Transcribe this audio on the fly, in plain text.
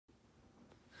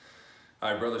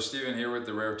Hi, Brother Stephen here with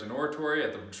the Raritan Oratory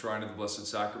at the Shrine of the Blessed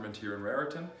Sacrament here in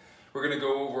Raritan. We're going to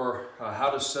go over how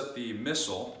to set the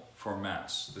Missal for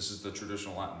Mass. This is the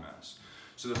traditional Latin Mass.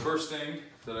 So the first thing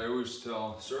that I always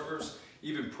tell servers,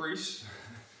 even priests,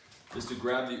 is to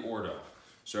grab the ordo.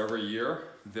 So every year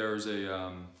there's there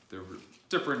are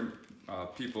different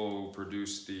people who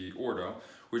produce the ordo,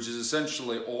 which is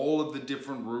essentially all of the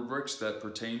different rubrics that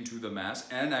pertain to the Mass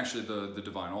and actually the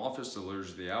Divine Office, the Liturgy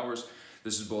of the Hours.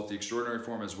 This is both the extraordinary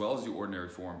form as well as the ordinary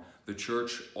form. The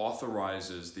Church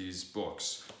authorizes these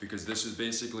books because this is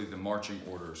basically the marching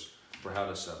orders for how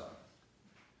to set up.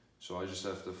 So I just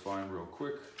have to find real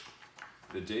quick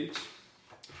the date.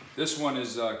 This one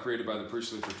is created by the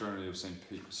Priestly Fraternity of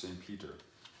St. Peter.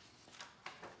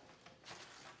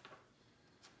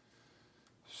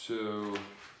 So,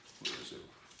 where is it?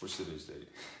 What's today's date?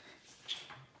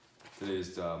 Today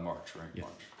is March, right? Yeah.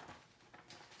 March.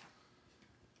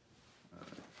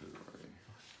 February,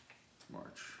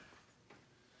 March.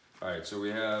 All right, so we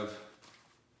have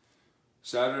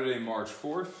Saturday, March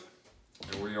 4th,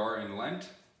 and we are in Lent.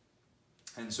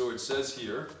 And so it says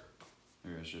here,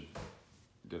 maybe I should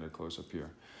get a close up here.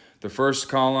 The first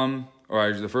column,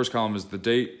 the first column is the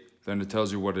date, then it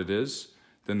tells you what it is.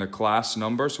 Then the class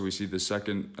number, so we see the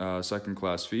second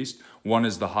class feast. 1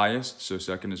 is the highest, so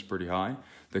 2nd is pretty high.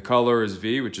 The color is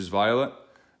V, which is violet.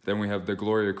 Then we have the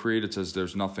Gloria Creed, it says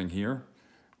there's nothing here.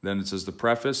 Then it says the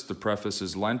preface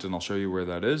is Lent, and I'll show you where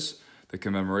that is. The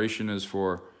commemoration is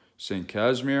for St.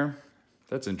 Casimir.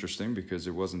 That's interesting because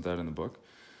it wasn't that in the book.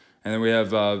 And then we have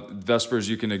Vespers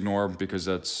you can ignore because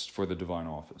that's for the Divine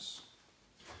Office.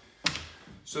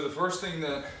 So the first thing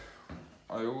that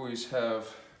I always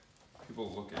have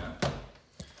people look at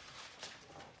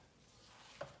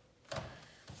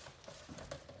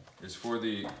is for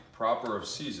the proper of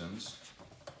seasons.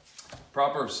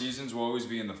 Proper of seasons will always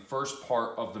be in the first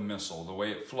part of the Missal. The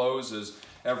way it flows is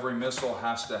every Missal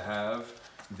has to have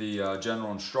the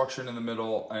general instruction in the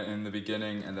middle, in the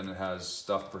beginning, and then it has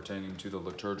stuff pertaining to the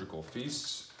liturgical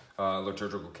feasts,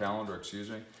 liturgical calendar, excuse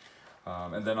me,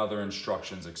 and then other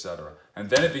instructions, etc. And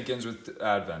then it begins with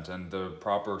Advent, and the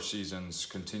proper seasons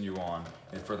continue on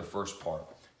for the first part.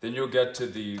 Then you'll get to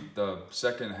the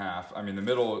second half. I mean, the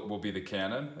middle will be the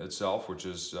canon itself, which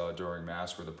is during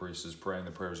Mass, where the priest is praying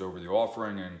the prayers over the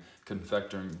offering and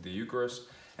confecting the Eucharist.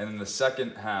 And then the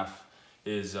second half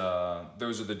is,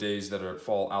 those are the days that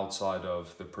fall outside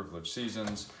of the privileged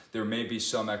seasons. There may be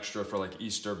some extra for like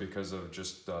Easter because of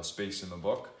just space in the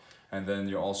book. And then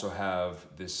you also have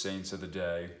the Saints of the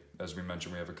Day. As we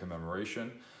mentioned, we have a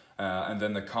commemoration. And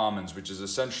then the Commons, which is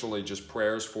essentially just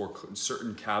prayers for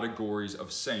certain categories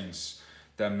of saints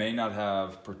that may not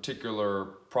have particular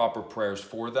proper prayers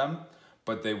for them,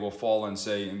 but they will fall in,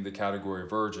 say, in the category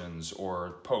of virgins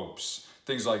or popes,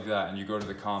 things like that. And you go to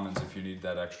the Commons if you need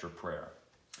that extra prayer.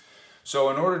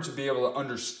 So in order to be able to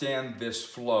understand this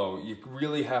flow, you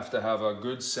really have to have a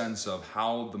good sense of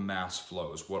how the Mass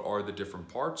flows. What are the different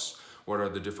parts? What are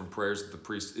the different prayers that the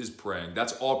priest is praying?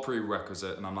 That's all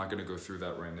prerequisite, and I'm not going to go through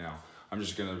that right now. I'm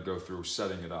just going to go through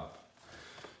setting it up.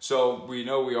 So we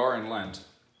know we are in Lent.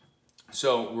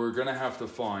 So we're going to have to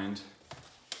find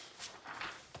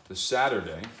the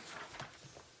Saturday.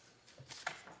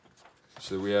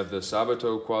 So we have the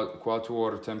Sabato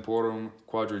Quatuor Temporum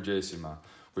Quadragesima,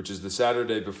 which is the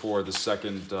Saturday before the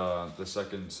second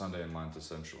Sunday in Lent,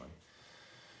 essentially.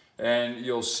 And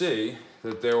you'll see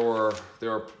that there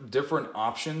are different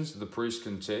options the priest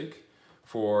can take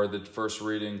for the first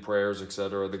reading, prayers,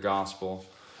 etc., the gospel.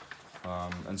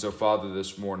 And so Father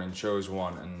this morning chose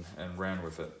one and ran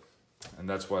with it. And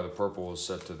that's why the purple is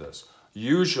set to this.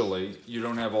 Usually, you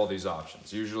don't have all these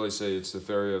options. Usually, say it's the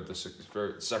Ferial of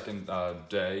the second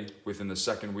day within the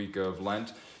second week of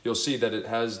Lent. You'll see that it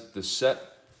has the set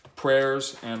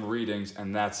prayers and readings,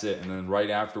 and that's it. And then right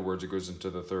afterwards, it goes into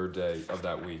the third day of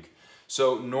that week.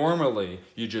 So normally,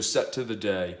 you just set to the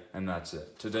day, and that's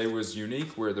it. Today was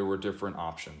unique where there were different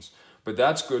options. But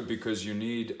that's good because you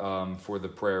need, for the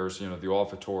prayers, the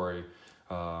offertory,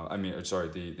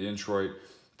 the introit,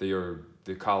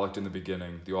 the collect in the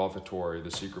beginning, the offertory,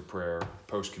 the secret prayer,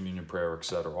 post-communion prayer,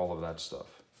 etc., all of that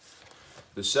stuff.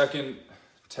 The second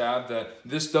tab that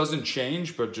this doesn't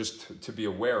change, but just to be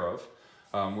aware of,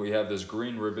 we have this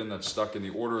green ribbon that's stuck in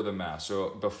the order of the Mass. So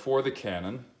before the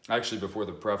canon, actually before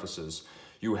the prefaces,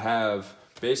 you have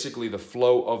basically the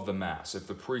flow of the Mass. If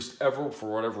the priest ever,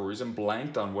 for whatever reason,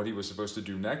 blanked on what he was supposed to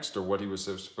do next or what he was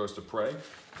supposed to pray,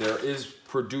 there is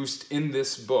produced in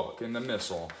this book, in the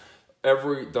Missal,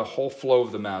 the whole flow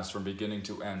of the Mass from beginning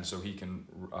to end, so he can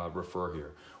refer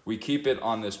here. We keep it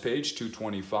on this page,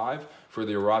 225, for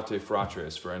the Orate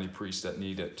Fratres, for any priests that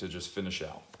need it to just finish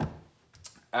out.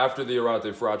 After the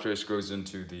Orate Fratres goes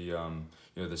into the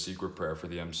the secret prayer for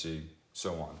the MC,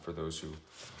 so on, for those who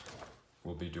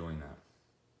will be doing that.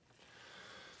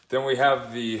 Then we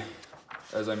have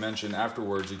as I mentioned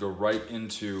afterwards, you go right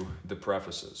into the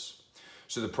prefaces.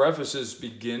 So the prefaces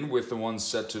begin with the ones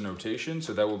set to notation,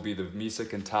 so that will be the Missa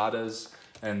Cantatas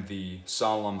and the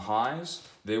Solemn Highs.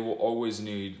 They will always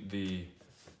need the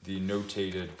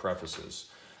notated prefaces.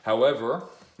 However,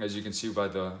 as you can see by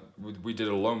we did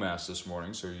a low mass this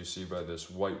morning, so you see by this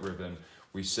white ribbon,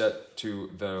 we set to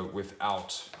the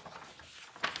without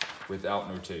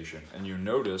notation. And you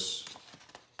notice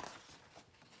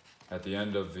at the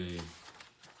end of the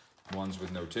ones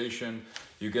with notation,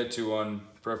 you get to on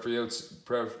prefaciones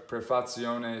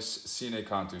sine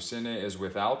cantu. Sine is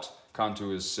without,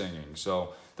 cantu is singing.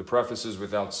 So the preface is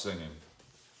without singing.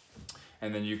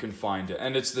 And then you can find it.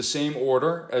 And it's the same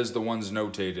order as the ones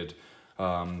notated.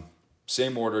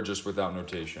 Same order, just without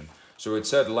notation. So it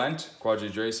said Lent,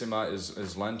 quadragesima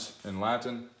is Lent in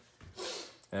Latin.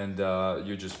 And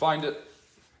you just find it,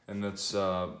 and that's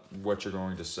what you're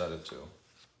going to set it to.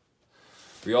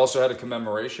 We also had a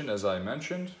commemoration, as I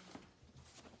mentioned.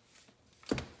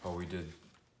 Oh, we did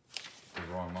the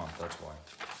wrong month, that's why.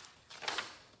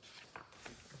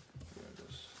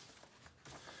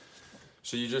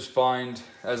 So you just find,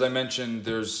 as I mentioned,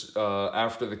 there's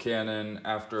after the canon,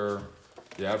 after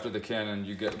the canon,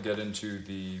 you get into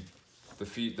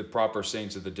the proper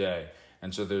saints of the day,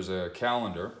 and so there's a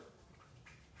calendar.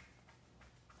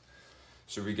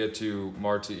 So we get to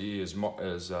Martii as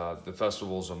the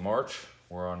festivals of March.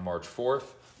 We're on March 4th.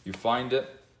 You find it,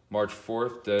 March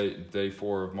 4th, day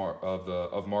 4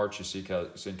 of March. You see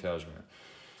St. Casimir,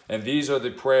 and these are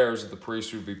the prayers that the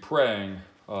priest would be praying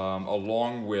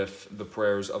along with the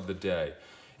prayers of the day.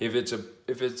 If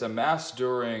it's a mass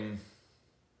during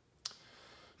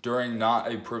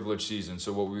not a privileged season,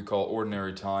 so what we call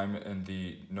ordinary time in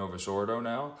the Novus Ordo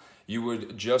now, you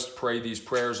would just pray these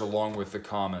prayers along with the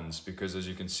commons, because as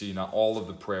you can see, not all of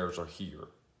the prayers are here.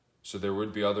 So there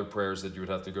would be other prayers that you would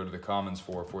have to go to the commons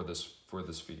for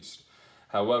this feast.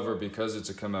 However, because it's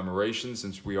a commemoration,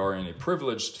 since we are in a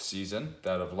privileged season,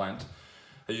 that of Lent,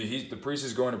 the priest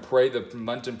is going to pray the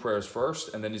Lenten prayers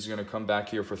first, and then he's going to come back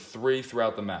here for 3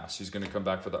 throughout the Mass. He's going to come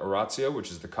back for the Oratio,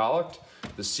 which is the Collect,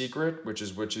 the Secret, which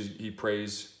he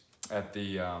prays at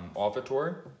the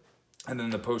offertory, and then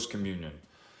the Post-Communion.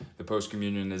 The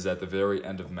Post-Communion is at the very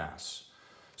end of Mass.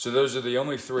 So those are the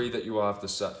only 3 that you will have to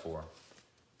set for.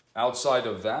 Outside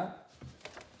of that,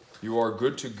 you are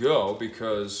good to go,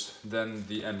 because then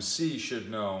the MC should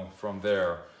know from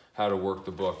there how to work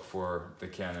the book for the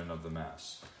canon of the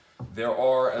Mass. There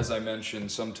are, as I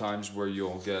mentioned, sometimes where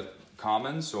you'll get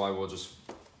commons, so I will just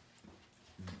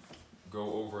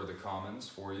go over the commons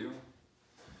for you.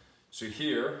 So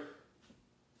here,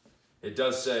 it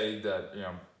does say that,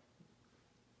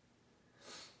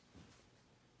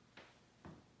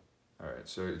 all right,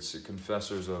 so it's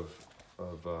confessors of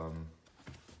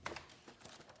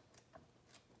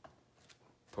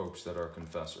popes that are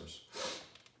confessors.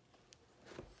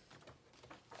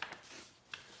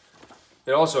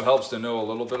 It also helps to know a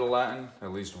little bit of Latin,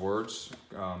 at least words,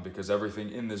 because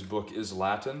everything in this book is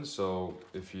Latin, so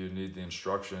if you need the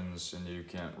instructions and you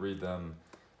can't read them,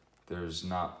 there's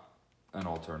not an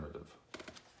alternative.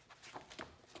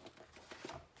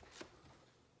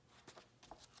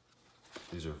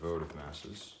 These are votive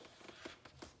masses.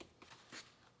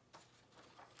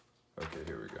 Okay,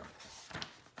 here we go.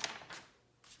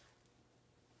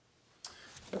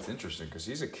 That's interesting, because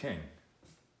he's a king.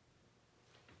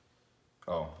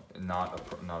 Oh, not a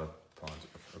pontiff.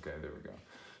 Okay, there we go.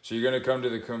 So you're going to come to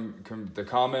the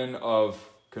common of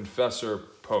confessor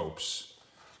popes,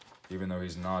 even though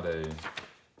he's not a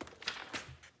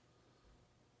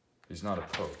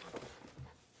pope.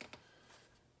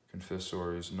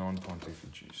 Confessores non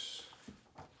pontificis.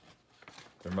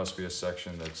 There must be a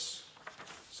section that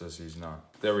says he's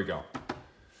not. There we go.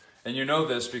 And you know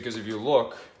this because if you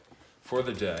look for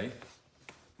the day,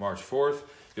 March 4th,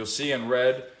 you'll see in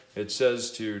red, it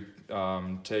says to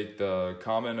take the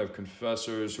common of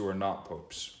confessors who are not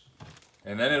popes.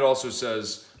 And then it also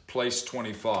says place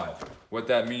 25. What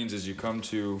that means is you come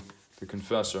to the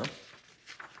confessor,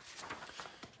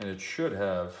 and it should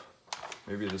have,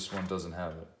 maybe this one doesn't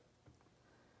have it.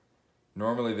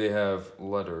 Normally they have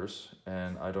letters,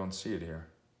 and I don't see it here.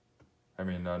 I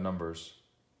mean numbers.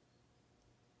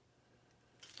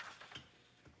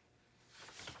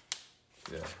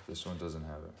 Yeah, this one doesn't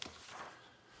have it.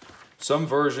 Some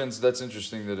versions, that's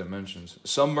interesting that it mentions.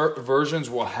 Some versions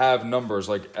will have numbers,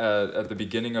 like at the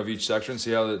beginning of each section.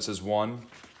 See how it says 1?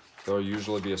 There'll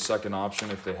usually be a second option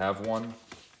if they have one.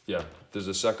 Yeah, there's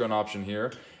a second option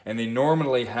here. And they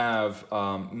normally have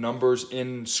numbers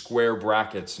in square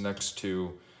brackets next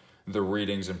to the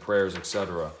readings and prayers,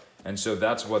 etc. And so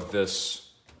that's what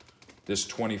this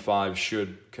 25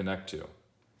 should connect to.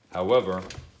 However,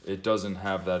 it doesn't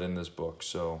have that in this book,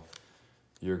 so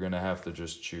you're going to have to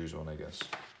just choose one, I guess.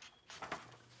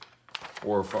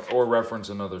 Or reference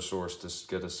another source to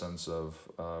get a sense of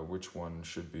which one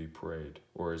should be prayed,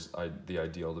 or is the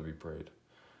ideal to be prayed.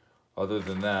 Other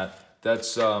than that,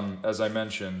 that's, as I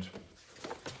mentioned,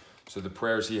 so the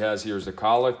prayers he has here is the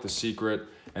collect, the secret,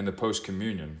 and the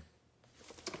post-communion.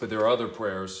 But there are other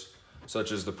prayers,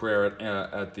 such as the prayer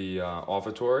at the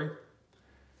offertory.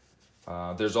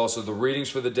 There's also the readings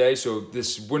for the day, so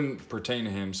this wouldn't pertain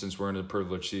to him since we're in a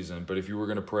privileged season. But if you were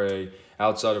going to pray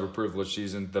outside of a privileged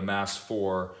season, the Mass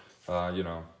for,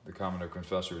 the commoner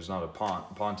confessor is not a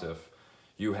pontiff,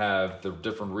 you have the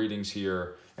different readings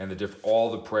here and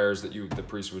all the prayers that the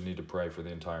priest would need to pray for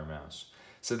the entire Mass.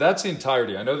 So that's the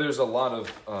entirety. I know there's a lot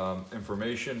of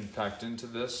information packed into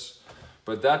this,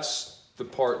 but that's the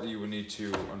part that you would need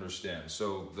to understand.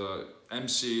 So the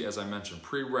MC, as I mentioned,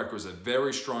 prerequisite,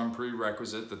 very strong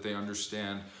prerequisite that they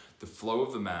understand the flow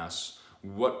of the Mass,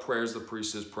 what prayers the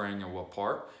priest is praying and what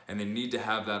part, and they need to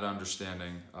have that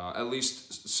understanding, at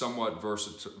least somewhat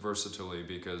versatility,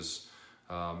 because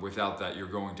without that you're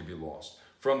going to be lost.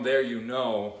 From there you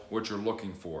know what you're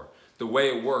looking for. The way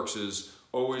it works is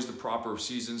always the proper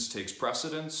seasons takes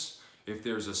precedence. If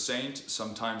there's a saint,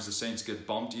 sometimes the saints get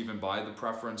bumped even by the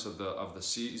preference of the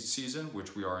season,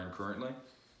 which we are in currently.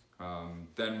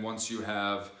 Then once you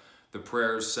have the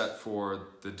prayers set for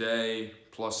the day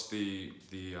plus the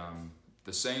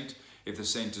saint, if the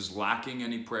saint is lacking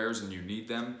any prayers and you need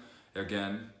them,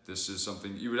 again, this is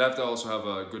something you would have to also have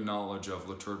a good knowledge of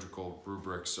liturgical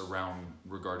rubrics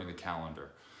regarding the calendar.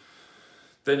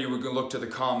 Then you would look to the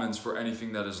commons for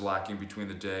anything that is lacking between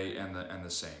the day and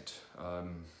the saint.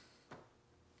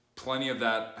 Plenty of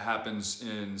that happens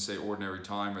in, say, ordinary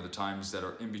time or the times that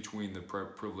are in between the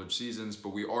privileged seasons, but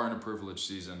we are in a privileged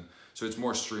season, so it's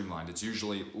more streamlined. It's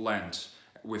usually Lent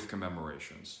with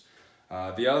commemorations.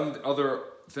 The other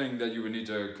thing that you would need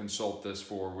to consult this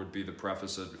for would be the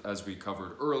preface, as we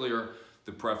covered earlier.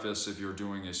 The preface, if you're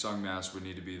doing a sung Mass, would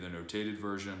need to be the notated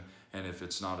version, and if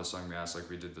it's not a sung Mass like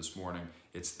we did this morning,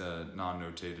 it's the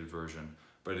non-notated version.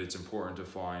 But it's important to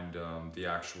find the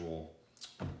actual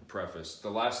preface.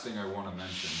 The last thing I want to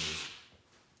mention is,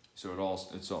 so it all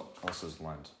says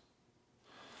Lent.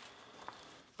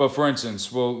 But for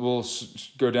instance, we'll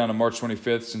go down to March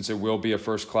 25th, since it will be a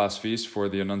first-class feast for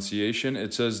the Annunciation.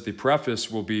 It says the preface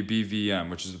will be BVM,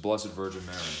 which is the Blessed Virgin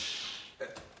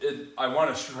Mary. I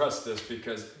want to stress this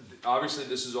because obviously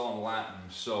this is all in Latin,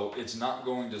 so it's not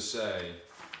going to say,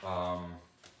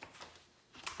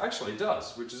 actually it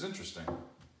does, which is interesting.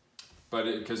 But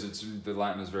because the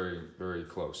Latin is very, very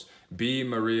close. B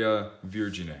Maria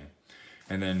Virgine.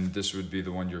 And then this would be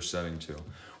the one you're setting to.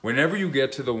 Whenever you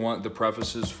get to the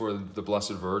prefaces for the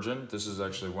Blessed Virgin, this is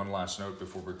actually one last note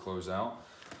before we close out.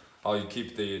 I'll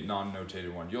keep the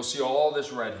non-notated one. You'll see all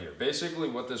this red here. Basically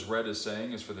what this red is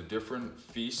saying is for the different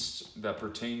feasts that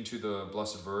pertain to the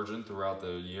Blessed Virgin throughout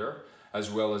the year,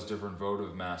 as well as different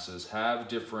votive masses, have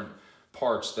different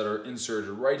parts that are inserted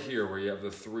right here where you have the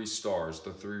 3 stars,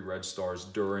 the 3 red stars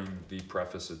during the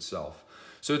preface itself.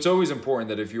 So it's always important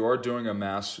that if you are doing a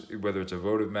Mass, whether it's a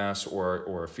votive Mass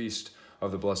or a feast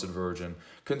of the Blessed Virgin,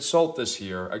 consult this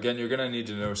here. Again, you're going to need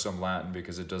to know some Latin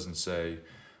because it doesn't say,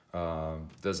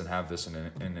 doesn't have this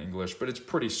in English, but it's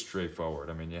pretty straightforward.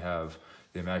 I mean, you have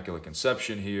the Immaculate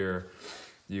Conception here,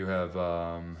 you have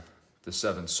the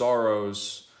 7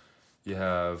 Sorrows, you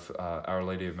have Our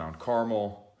Lady of Mount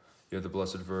Carmel, you have the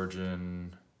Blessed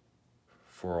Virgin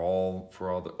for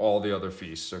all the other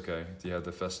feasts. Okay, you have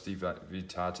the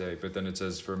Festivitate, but then it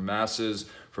says for Masses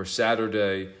for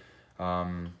Saturday,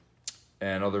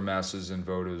 and other Masses and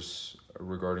votives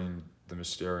regarding the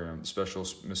Mysterium, special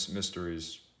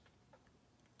mysteries.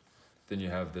 Then you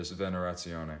have this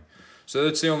Veneratione. So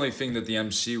that's the only thing that the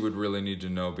MC would really need to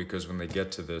know, because when they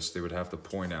get to this, they would have to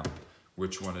point out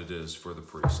which one it is for the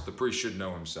priest. The priest should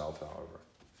know himself, however.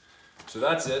 So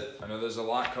that's it. I know there's a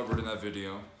lot covered in that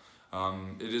video.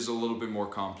 It is a little bit more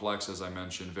complex, as I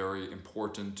mentioned. Very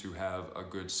important to have a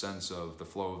good sense of the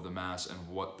flow of the Mass and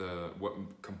what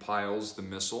compiles the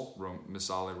Missal,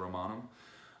 Missale Romanum.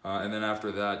 And then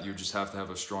after that, you just have to have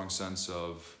a strong sense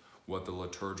of what the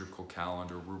liturgical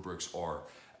calendar rubrics are.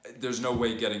 There's no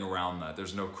way getting around that.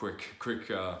 There's no quick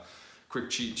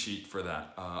cheat sheet for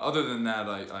that. Other than that,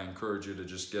 I encourage you to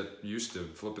just get used to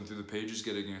flipping through the pages,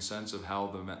 getting a sense of how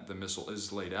the Missal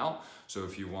is laid out. So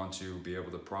if you want to be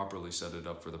able to properly set it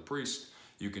up for the priest,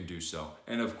 you can do so.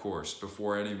 And of course,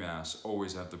 before any Mass,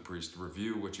 always have the priest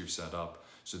review what you've set up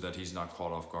so that he's not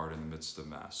caught off guard in the midst of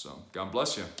Mass. So God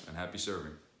bless you and happy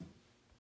serving.